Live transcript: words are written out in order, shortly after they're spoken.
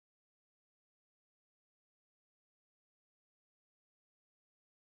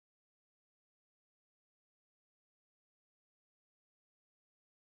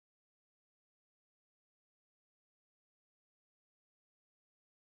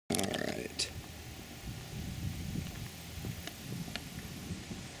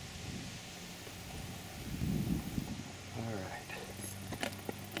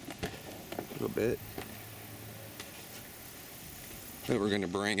fit. But we're gonna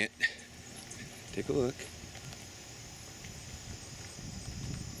bring it. Take a look.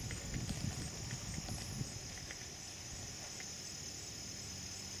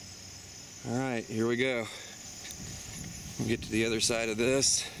 All right, here we go. We'll get to the other side of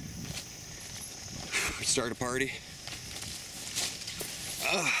this. Start a party.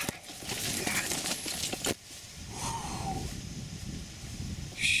 Ah.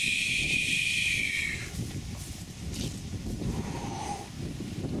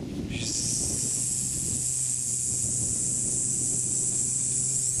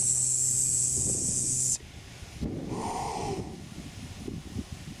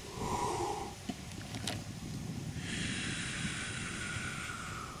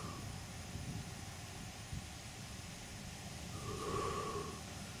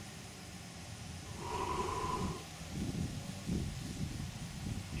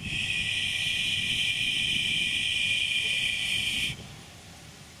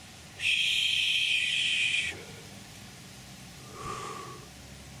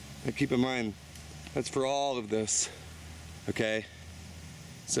 Now keep in mind, that's for all of this, okay?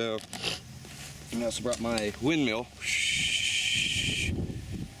 So, I also brought my windmill.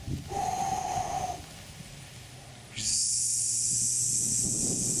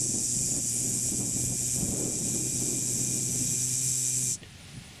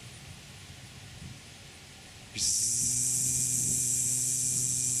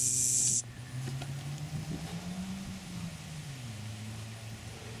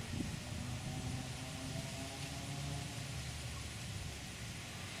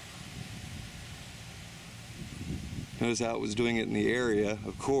 Notice how it was doing it in the area,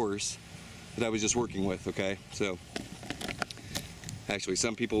 of course, that I was just working with, okay? So, actually,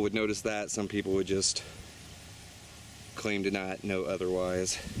 some people would notice that, some people would just claim to not know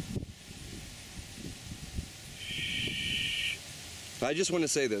otherwise. I just want to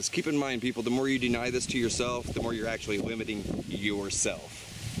say this, keep in mind, people, the more you deny this to yourself, the more you're actually limiting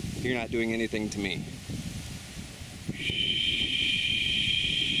yourself. You're not doing anything to me.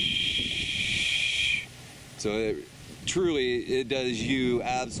 So, truly, it does you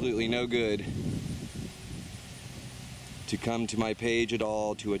absolutely no good to come to my page at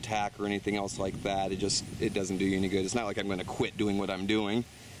all, to attack or anything else like that. It doesn't do you any good. It's not like I'm going to quit doing what I'm doing.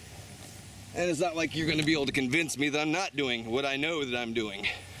 And it's not like you're going to be able to convince me that I'm not doing what I know that I'm doing.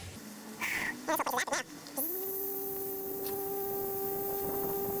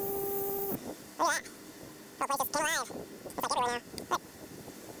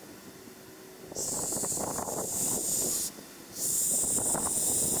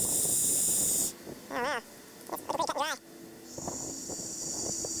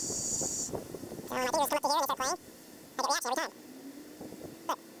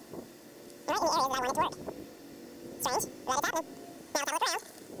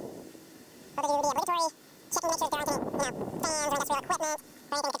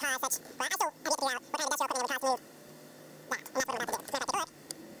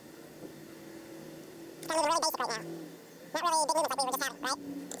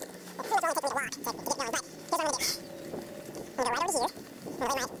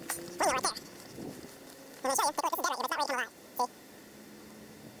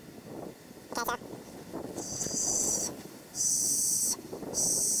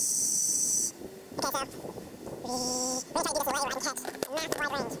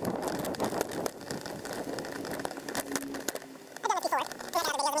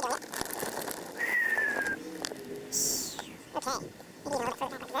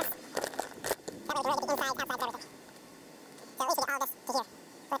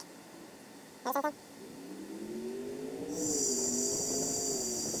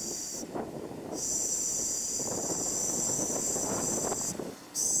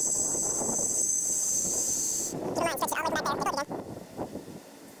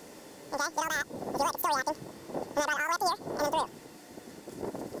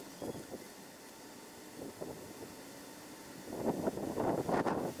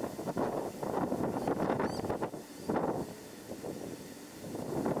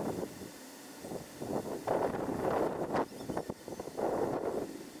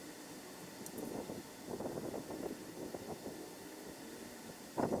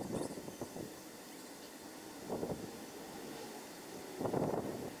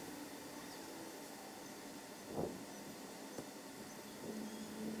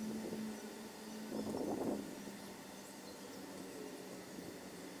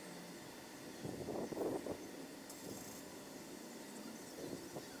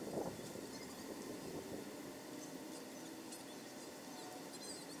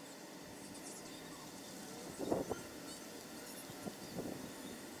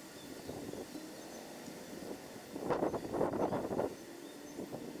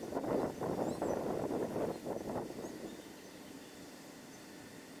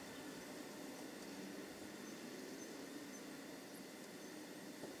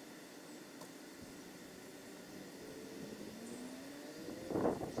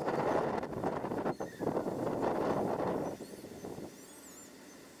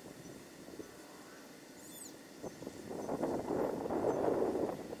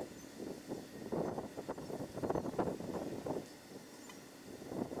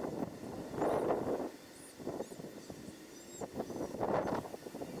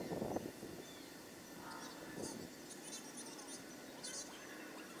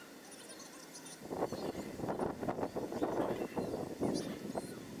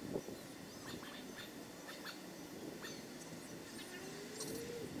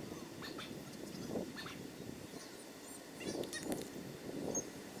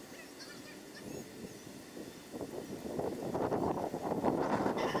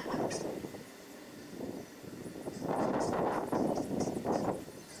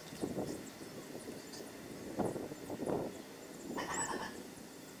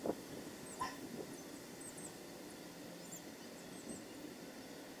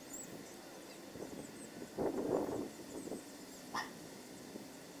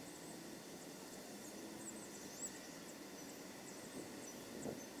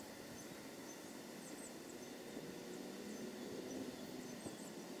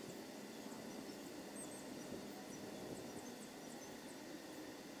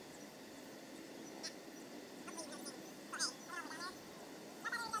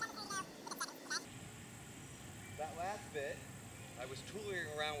 bit, I was tooling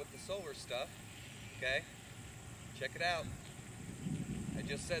around with the solar stuff, okay? Check it out. I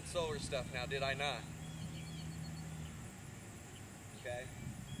just said solar stuff now, did I not? Okay?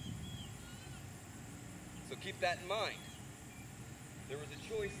 So keep that in mind. There was a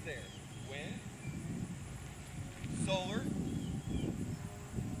choice there. Wind, solar,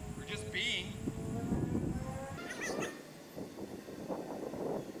 or just being.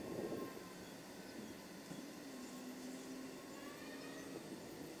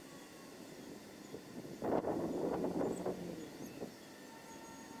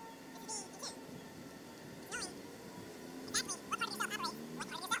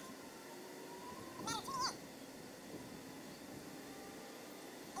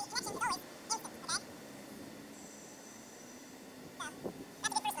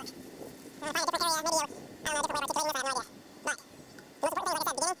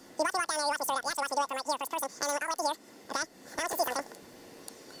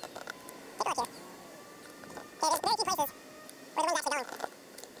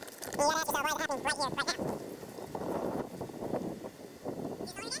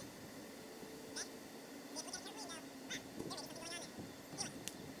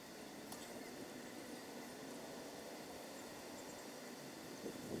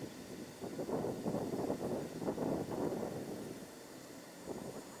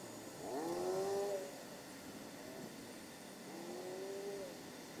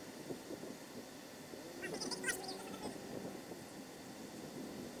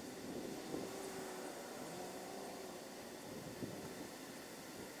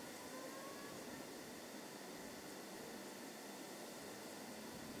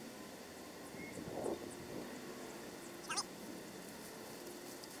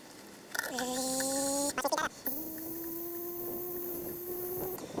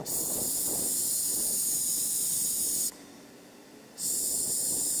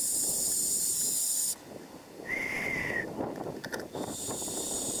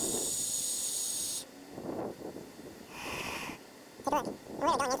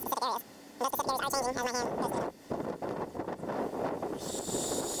 we're going in specific areas. And those specific areas are changing as my hand goes through.